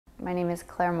My name is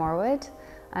Claire Morwood.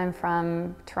 I'm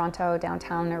from Toronto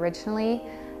downtown originally,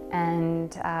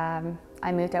 and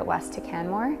I moved out west to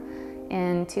Canmore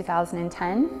in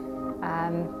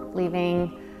 2010,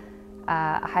 leaving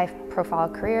a high-profile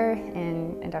career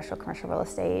in industrial commercial real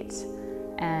estate,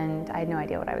 and I had no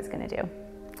idea what I was going to do.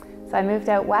 So I moved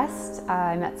out west.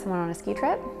 I met someone on a ski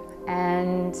trip,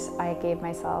 and I gave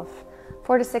myself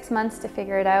 4 to 6 months to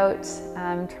figure it out,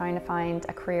 trying to find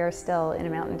a career still in a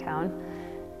mountain town.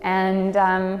 And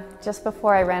just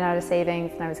before I ran out of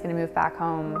savings and I was going to move back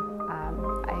home,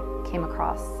 I came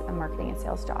across a marketing and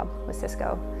sales job with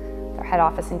Cisco, their head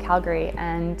office in Calgary,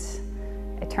 and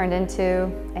it turned into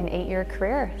an 8-year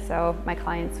career. So my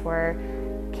clients were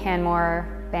Canmore,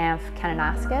 Banff,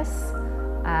 Kananaskis,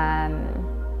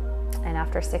 and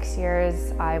after 6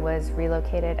 years I was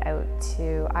relocated out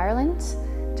to Ireland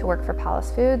to work for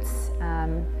Palace Foods,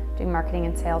 doing marketing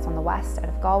and sales on the west out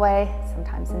of Galway,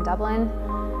 sometimes in Dublin.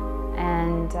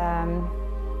 And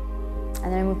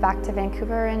then I moved back to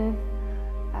Vancouver in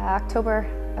October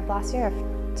of last year, of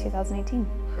 2018.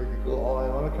 Okay, cool. I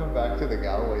want to come back to the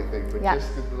Galway thing, but yeah.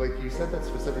 Just like you said, that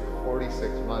specific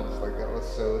 46 months, like that was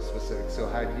so specific. So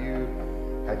had you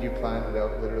planned it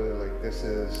out literally, like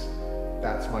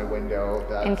that's my window?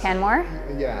 That's, in Canmore?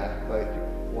 Yeah, like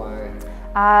why?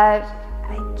 I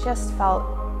just felt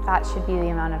that should be the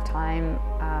amount of time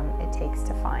it takes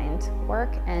to find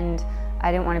work, and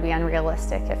I didn't want to be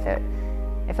unrealistic.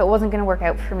 If it wasn't going to work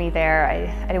out for me there, I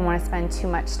didn't want to spend too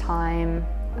much time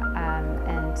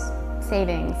and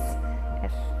savings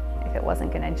if it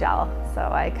wasn't going to gel. So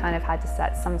I kind of had to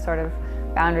set some sort of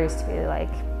boundaries to be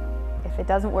like, if it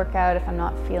doesn't work out, if I'm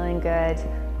not feeling good,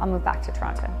 I'll move back to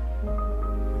Toronto.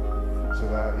 So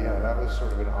that was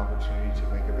sort of an opportunity to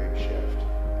make a big shift,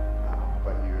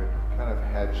 but you had kind of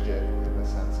hedged it in the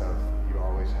sense of you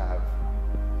always have,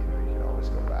 you could always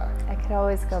go back. I could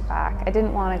always go back. I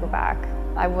didn't want to go back.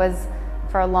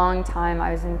 For a long time,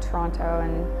 I was in Toronto,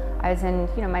 and I was in,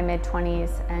 my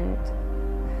mid-20s, and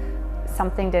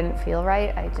something didn't feel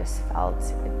right. I just felt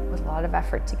it was a lot of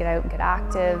effort to get out and get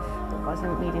active. It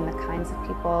wasn't meeting the kinds of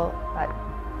people that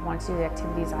wanted to do the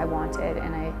activities I wanted,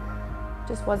 and I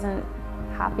just wasn't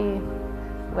happy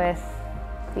with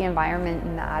the environment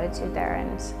and the attitude there,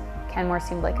 and Canmore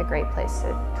seemed like a great place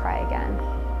to try again.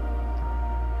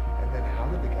 And then how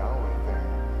did the Galway thing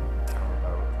come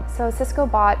about? So Cisco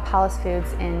bought Palace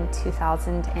Foods in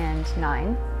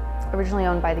 2009, originally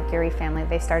owned by the Geary family.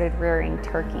 They started rearing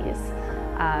turkeys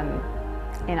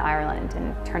in Ireland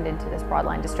and turned into this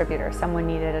broadline distributor. Someone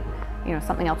needed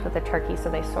something else with the turkey, so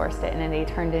they sourced it, and then they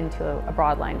turned into a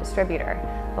broadline distributor,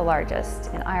 the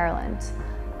largest in Ireland.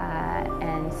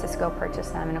 And Cisco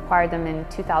purchased them and acquired them in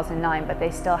 2009, but they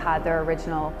still had their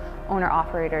original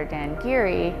owner-operator, Dan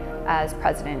Geary, as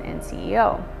president and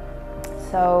CEO.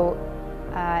 So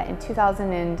in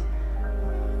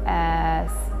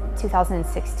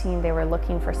 2016, they were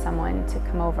looking for someone to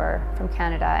come over from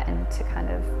Canada and to kind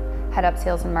of head up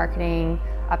sales and marketing,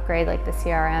 upgrade like the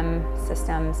CRM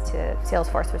systems to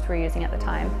Salesforce, which we were using at the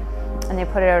time. And they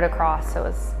put it out across, so it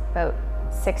was about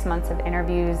 6 months of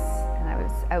interviews, and I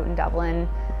was out in Dublin. I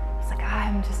was like,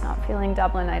 I'm just not feeling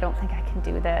Dublin. I don't think I can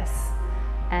do this.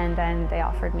 And then they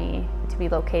offered me to be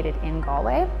located in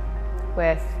Galway,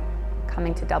 with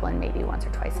coming to Dublin maybe once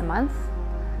or twice a month.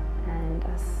 And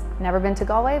I've never been to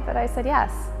Galway, but I said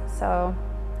yes. So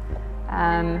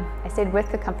I stayed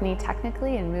with the company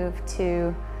technically and moved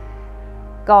to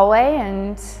Galway,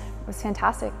 and it was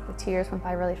fantastic. The 2 years went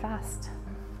by really fast.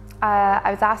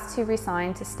 I was asked to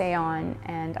resign to stay on,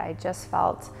 and I just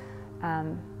felt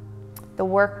the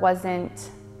work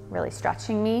wasn't really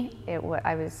stretching me.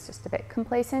 I was just a bit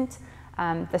complacent.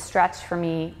 The stretch for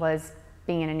me was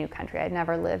being in a new country. I'd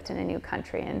never lived in a new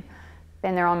country and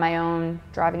been there on my own,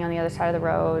 driving on the other side of the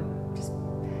road, just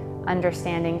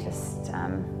understanding just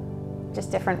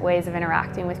different ways of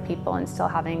interacting with people and still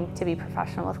having to be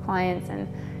professional with clients. And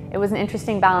it was an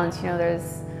interesting balance.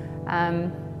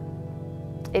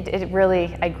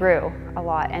 I grew a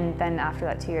lot, and then after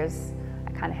that 2 years,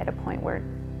 I kind of hit a point where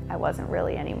I wasn't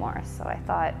really anymore. So I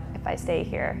thought, if I stay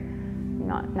here,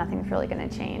 nothing's really going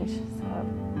to change.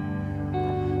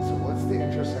 So what's the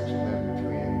intersection then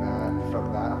between that,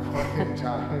 from that point in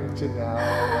time to now,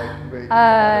 like making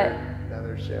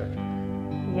another shift?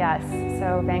 Yes,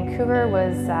 so Vancouver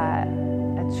was a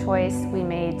choice we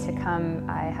made to come.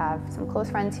 I have some close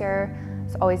friends here. I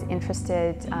was always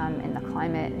interested in the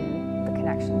climate and the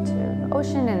connection to the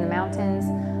ocean and the mountains.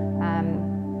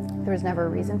 There was never a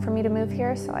reason for me to move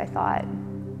here, so I thought,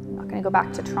 I'm not going to go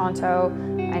back to Toronto.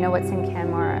 I know what's in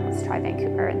Canmore. Let's try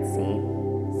Vancouver and see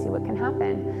what can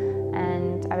happen.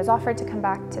 And I was offered to come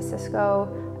back to Cisco.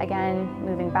 again,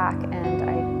 moving back, and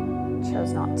I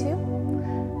chose not to.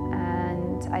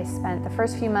 And I spent the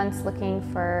first few months looking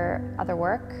for other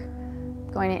work,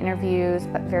 going to interviews,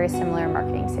 but very similar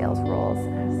marketing sales roles.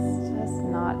 I was just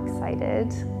not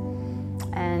excited.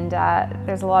 And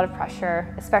there's a lot of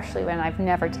pressure, especially when I've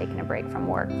never taken a break from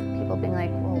work. People being like,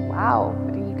 well, wow,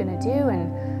 what are you gonna do?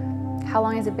 And how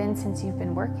long has it been since you've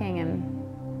been working? And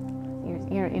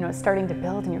you're starting to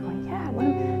build, and you're going, yeah, well,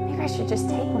 maybe I should just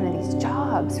take one of these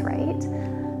jobs, right?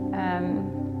 And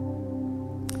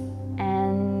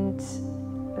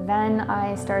then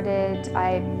I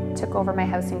took over my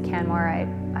house in Canmore.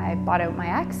 I bought out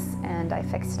my ex, and I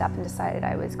fixed it up and decided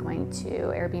I was going to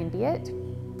Airbnb it.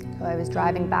 So I was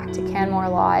driving back to Canmore a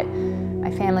lot.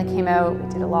 My family came out. We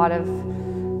did a lot of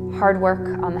hard work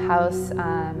on the house.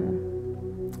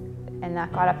 And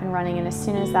that got up and running, and as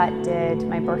soon as that did,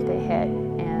 my birthday hit,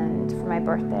 and for my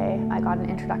birthday I got an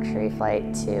introductory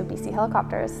flight to BC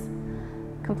Helicopters.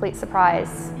 Complete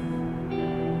surprise.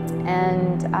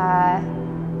 And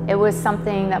it was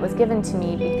something that was given to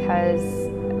me because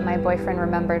my boyfriend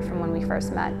remembered from when we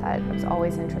first met that I was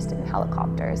always interested in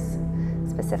helicopters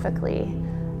specifically.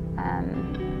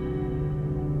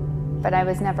 But I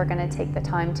was never going to take the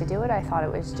time to do it. I thought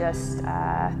it was just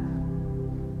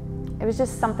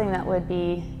something that would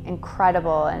be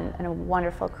incredible and a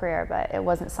wonderful career, but it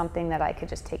wasn't something that I could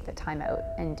just take the time out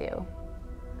and do.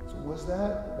 So was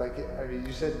that, like, I mean,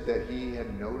 you said that he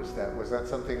had noticed that. Was that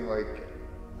something like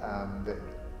that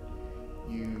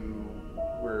you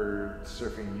were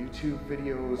surfing YouTube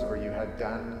videos, or you had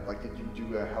done, like, did you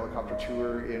do a helicopter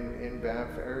tour in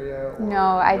Banff area? Or,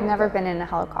 no, I'd never been in a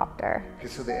helicopter. Okay,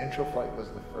 so the intro flight was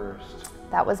the first.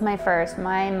 That was my first.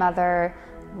 My mother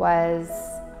was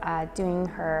doing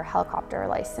her helicopter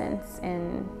license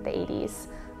in the 80s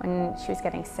when she was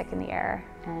getting sick in the air,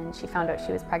 and she found out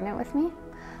she was pregnant with me.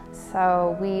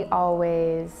 So we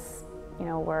always,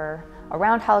 were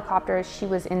around helicopters. She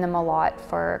was in them a lot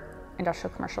for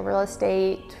industrial commercial real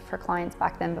estate, for clients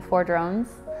back then before drones.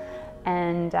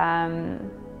 And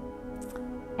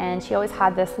she always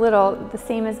had this little, the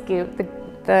same as Goop,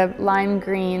 the lime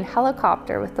green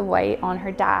helicopter with the white on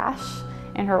her dash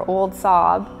in her old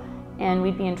Saab. And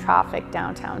we'd be in traffic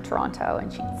downtown Toronto,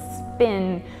 and she'd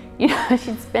spin,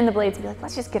 she'd spin the blades and be like,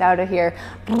 let's just get out of here.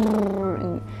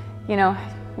 And,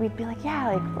 we'd be like, yeah,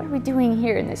 like, what are we doing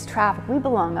here in this traffic? We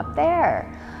belong up there.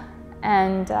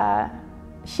 And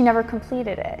she never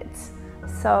completed it.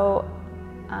 So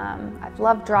I've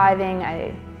loved driving.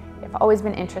 I've always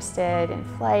been interested in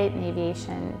flight and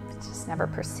aviation, just never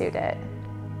pursued it.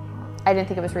 I didn't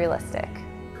think it was realistic.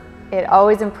 It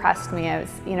always impressed me. I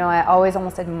always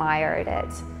almost admired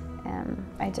it.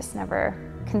 I just never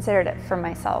considered it for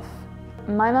myself.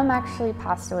 My mom actually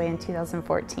passed away in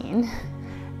 2014,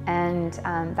 and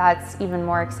that's even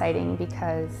more exciting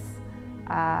because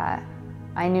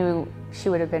I knew she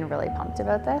would have been really pumped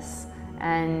about this,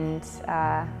 and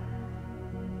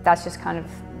that's just kind of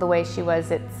the way she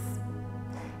was. It's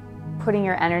putting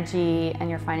your energy and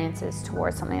your finances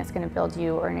towards something that's going to build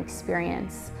you or an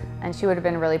experience. And she would have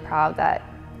been really proud that,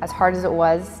 as hard as it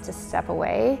was to step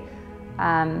away,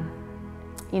 from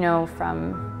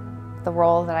the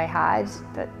role that I had,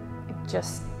 that it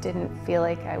just didn't feel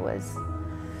like I was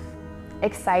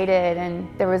excited, and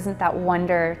there wasn't that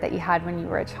wonder that you had when you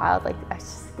were a child, like,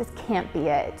 this can't be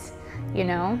it,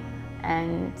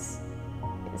 And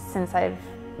since I've,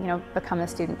 become a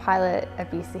student pilot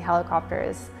at BC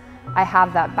Helicopters, I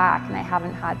have that back, and I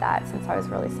haven't had that since I was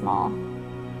really small.